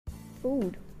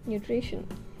Food, nutrition,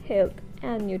 health,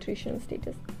 and nutritional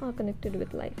status are connected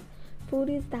with life. Food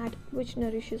is that which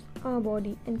nourishes our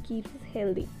body and keeps us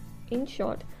healthy. In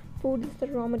short, food is the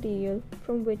raw material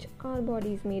from which our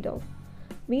body is made of.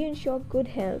 We ensure good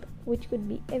health, which could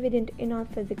be evident in our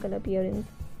physical appearance,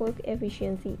 work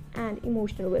efficiency, and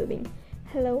emotional well being.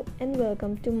 Hello, and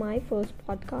welcome to my first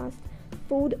podcast,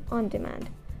 Food on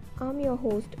Demand. I'm your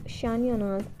host Shania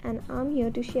Naz, and I'm here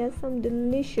to share some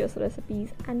delicious recipes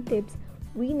and tips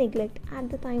we neglect at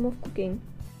the time of cooking.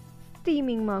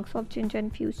 Steaming mugs of ginger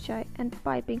infused chai and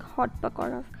piping hot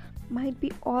pakoras might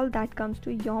be all that comes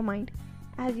to your mind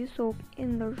as you soak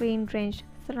in the rain drenched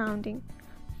surrounding.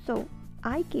 So,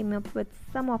 I came up with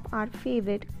some of our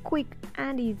favorite, quick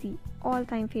and easy, all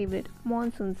time favorite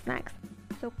monsoon snacks.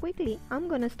 So, quickly, I'm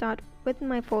gonna start with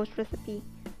my first recipe,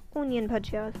 onion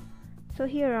bhajiyas. So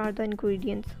here are the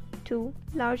ingredients: 2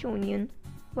 large onion,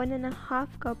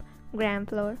 1.5 cup gram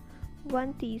flour,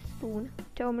 1 teaspoon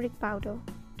turmeric powder,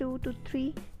 2 to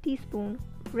 3 teaspoon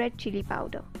red chili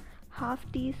powder, half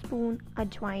teaspoon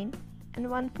ajwain, and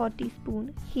 1/4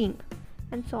 teaspoon hing,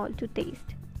 and salt to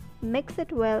taste. Mix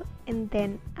it well and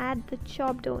then add the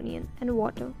chopped onion and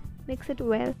water. Mix it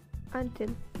well until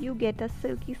you get a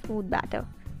silky smooth batter.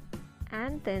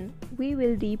 And then we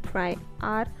will deep fry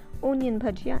our onion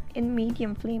bhajia in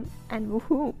medium flame, and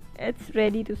woohoo, it's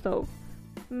ready to serve.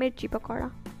 Mirchi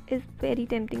pakora is very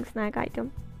tempting snack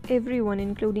item. Everyone,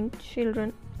 including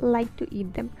children, like to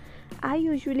eat them. I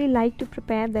usually like to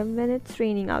prepare them when it's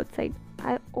raining outside.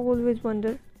 I always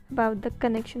wonder about the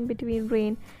connection between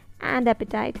rain and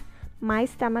appetite. My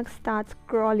stomach starts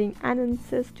crawling and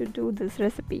insists to do this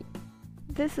recipe.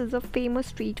 This is a famous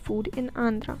street food in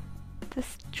Andhra. The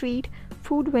street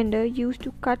food vendor used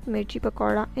to cut mirchi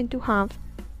pakora into halves.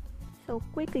 So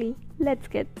quickly, let's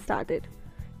get started.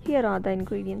 Here are the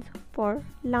ingredients: for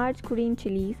large green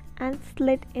chilies and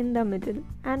slit in the middle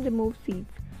and remove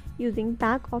seeds using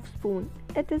back of spoon.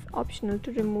 It is optional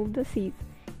to remove the seeds.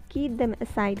 Keep them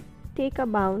aside. Take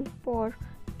a bowl for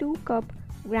 2 cup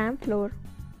gram flour,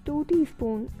 2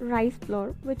 teaspoon rice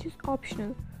flour, which is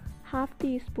optional, half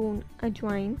teaspoon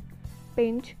ajwain,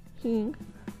 pinch hing,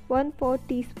 1/4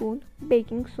 teaspoon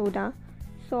baking soda,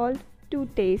 salt to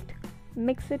taste.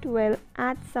 Mix it well,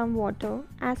 add some water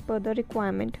as per the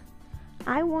requirement.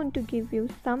 I want to give you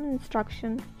some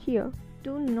instruction here.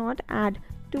 Do not add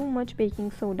too much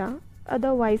baking soda,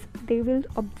 otherwise they will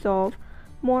absorb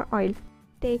more oil.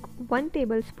 Take 1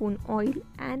 tablespoon oil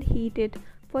and heat it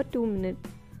for 2 minutes.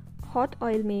 Hot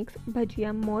oil makes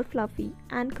bhajia more fluffy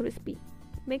and crispy.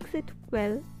 Mix it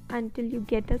well until you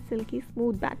get a silky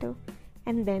smooth batter,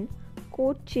 and then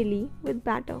coat chili with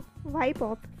batter. Wipe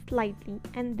off slightly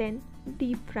and then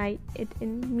deep fry it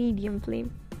in medium flame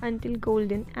until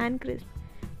golden and crisp,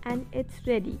 and it's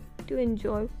ready to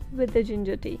enjoy with the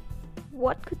ginger tea.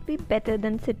 What could be better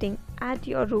than sitting at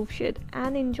your roof shed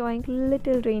and enjoying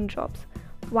little raindrops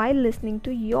while listening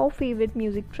to your favorite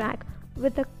music track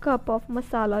with a cup of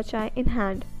masala chai in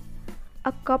hand?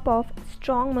 A cup of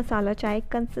strong masala chai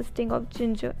consisting of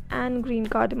ginger and green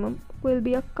cardamom will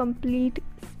be a complete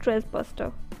stress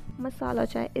buster. Masala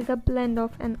chai is a blend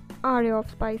of an array of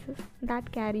spices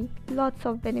that carry lots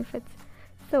of benefits.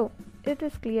 So, it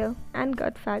is clear and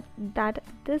gut fact that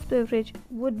this beverage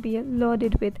would be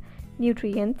loaded with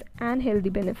nutrients and healthy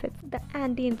benefits. The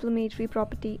anti-inflammatory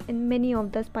property in many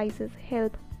of the spices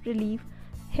help relieve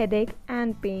headache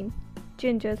and pain.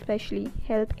 Ginger especially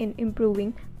help in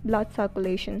improving blood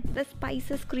circulation. The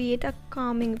spices create a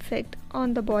calming effect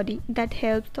on the body that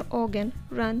helps the organ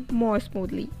run more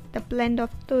smoothly. The blend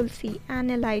of tulsi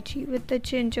and elaichi with the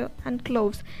ginger and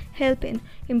cloves help in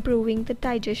improving the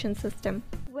digestion system.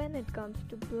 When it comes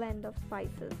to blend of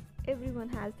spices, everyone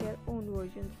has their own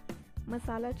versions.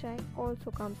 Masala chai also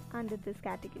comes under this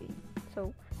category.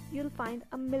 So you'll find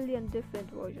a million different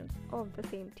versions of the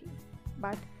same tea.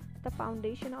 But the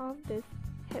foundation of this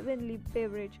heavenly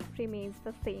beverage remains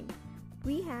the same.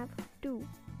 We have 2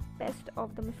 best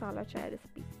of the masala chai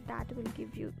recipe that will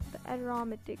give you the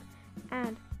aromatic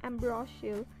and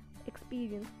ambrosial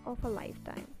experience of a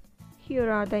lifetime. Here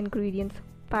are the ingredients: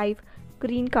 5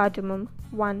 green cardamom,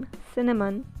 1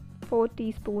 cinnamon, 4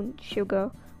 teaspoon sugar,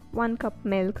 1 cup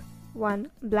milk,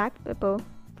 1 black pepper,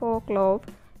 4 clove,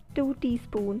 2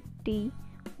 teaspoon tea,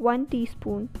 1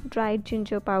 teaspoon dried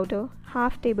ginger powder,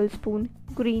 half tablespoon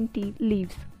green tea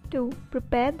leaves. To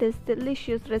prepare this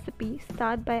delicious recipe,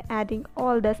 start by adding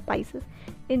all the spices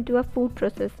into a food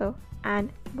processor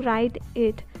and grind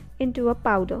it into a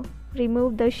powder.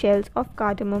 Remove the shells of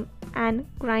cardamom and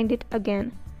grind it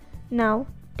again. Now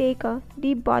take a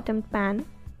deep bottomed pan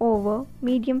over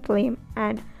medium flame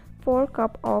and 4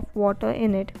 cups of water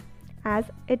in it. As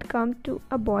it comes to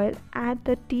a boil, add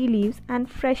the tea leaves and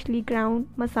freshly ground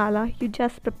masala you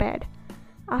just prepared.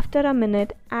 After a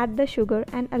minute, add the sugar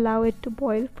and allow it to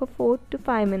boil for 4 to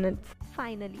 5 minutes.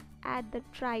 Finally, add the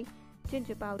dry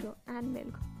ginger powder and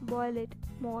milk. Boil it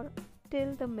more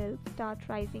till the milk starts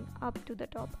rising up to the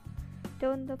top.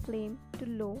 Turn the flame to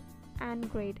low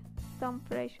and grate some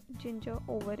fresh ginger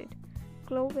over it.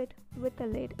 Close it with a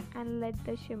lid and let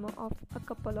the shimmer off a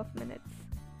couple of minutes.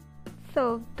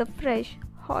 Serve the fresh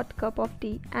hot cup of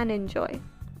tea and enjoy.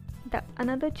 The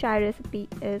another chai recipe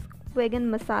is vegan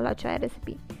masala chai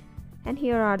recipe, and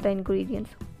here are the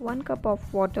ingredients: 1 cup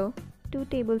of water, 2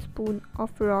 tablespoons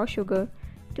of raw sugar,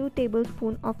 2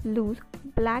 tablespoons of loose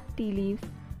black tea leaves,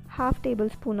 half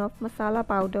tablespoon of masala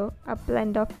powder, a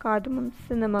blend of cardamom,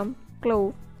 cinnamon,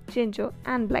 clove, ginger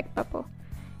and black pepper.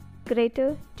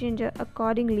 Grated ginger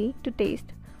accordingly to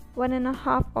taste. 1 and a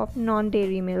half of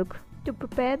non-dairy milk. To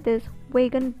prepare this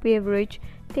vegan beverage,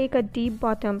 take a deep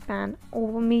bottom pan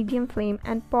over medium flame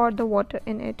and pour the water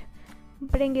in it.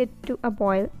 Bring it to a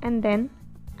boil and then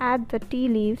add the tea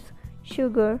leaves,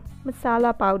 sugar,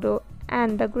 masala powder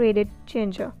and the grated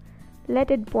ginger. Let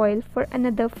it boil for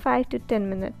another 5 to 10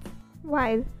 minutes.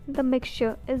 While the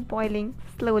mixture is boiling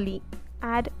slowly,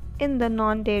 add in the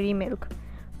non-dairy milk.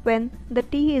 When the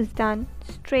tea is done,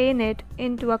 strain it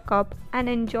into a cup and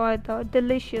enjoy the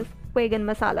delicious vegan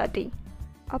masala tea.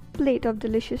 A plate of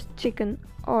delicious chicken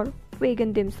or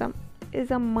vegan dim sum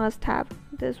is a must-have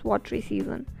this watery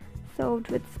season. Served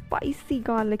with spicy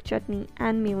garlic chutney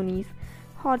and mayonnaise,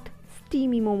 hot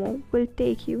steamy momo will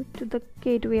take you to the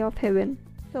gateway of heaven.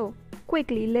 So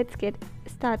quickly let's get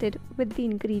started with the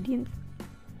ingredients.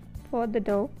 For the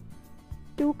dough,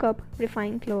 2 cup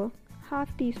refined flour,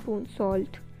 half teaspoon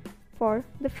salt. For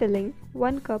the filling,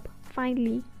 1 cup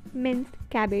finely minced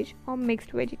cabbage or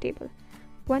mixed vegetable,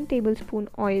 1 tablespoon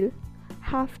oil,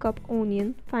 half cup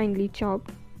onion finely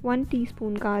chopped, 1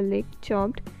 teaspoon garlic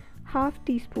chopped, half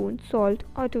teaspoon salt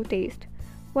or to taste,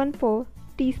 1/4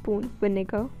 teaspoon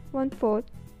vinegar, 1/4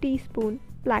 teaspoon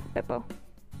black pepper.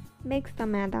 Mix the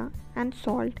maida and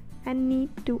salt and knead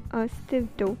to a stiff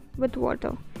dough with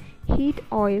water. Heat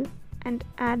oil and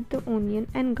add the onion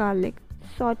and garlic.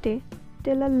 Saute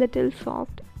till a little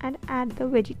soft and add the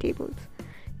vegetables.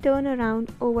 Turn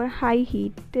around over high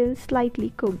heat till slightly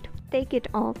cooked. Take it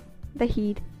off the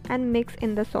heat and mix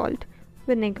in the salt,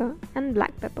 vinegar and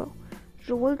black pepper.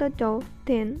 Roll the dough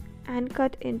thin and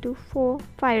cut into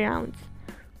 4-5 rounds.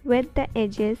 Wet the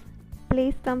edges,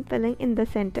 place some filling in the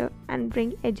center and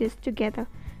bring edges together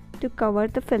to cover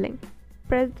the filling.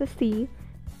 Press the seal,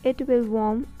 it will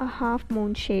form a half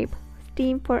moon shape.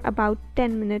 Steam for about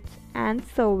 10 minutes and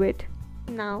serve it.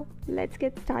 Now let's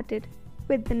get started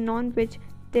with the non-veg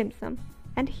dim sum,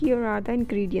 and here are the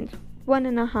ingredients: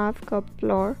 1.5 cup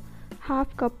flour,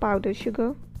 half cup powdered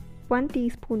sugar, 1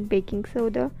 teaspoon baking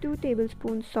soda, 2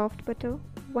 tablespoons soft butter,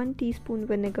 1 teaspoon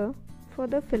vinegar. For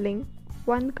the filling,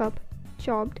 1 cup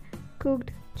chopped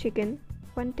cooked chicken,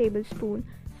 1 tablespoon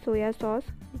soya sauce,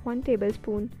 1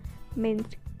 tablespoon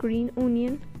minced green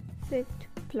onion, sift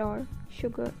flour,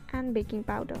 sugar and baking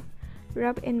powder.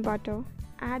 Rub in butter,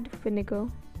 add vinegar,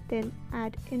 then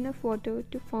add enough water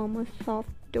to form a soft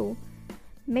dough.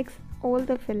 Mix all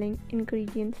the filling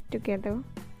ingredients together.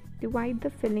 Divide the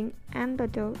filling and the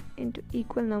dough into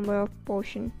equal number of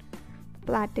portions.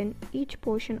 Flatten each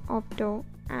portion of dough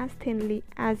as thinly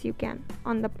as you can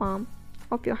on the palm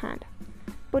of your hand.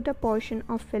 Put a portion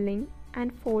of filling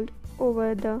and fold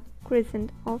over the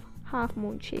crescent of half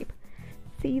moon shape.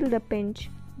 Seal the pinch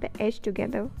the edge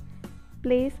together.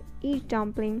 Place each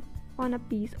dumpling on a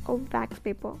piece of wax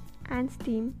paper and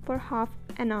steam for half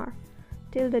an hour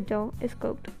till the dough is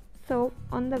cooked. Serve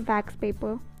on the wax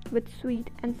paper with sweet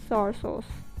and sour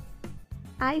sauce.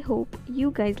 I hope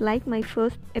you guys like my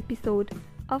first episode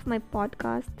of my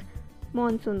podcast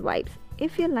Monsoon Vibes.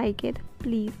 If you like it,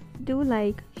 please do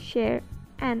like, share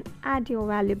and add your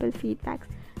valuable feedbacks.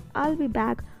 I'll be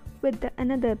back with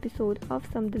another episode of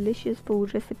some delicious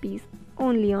food recipes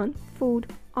only on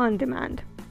Food on Demand.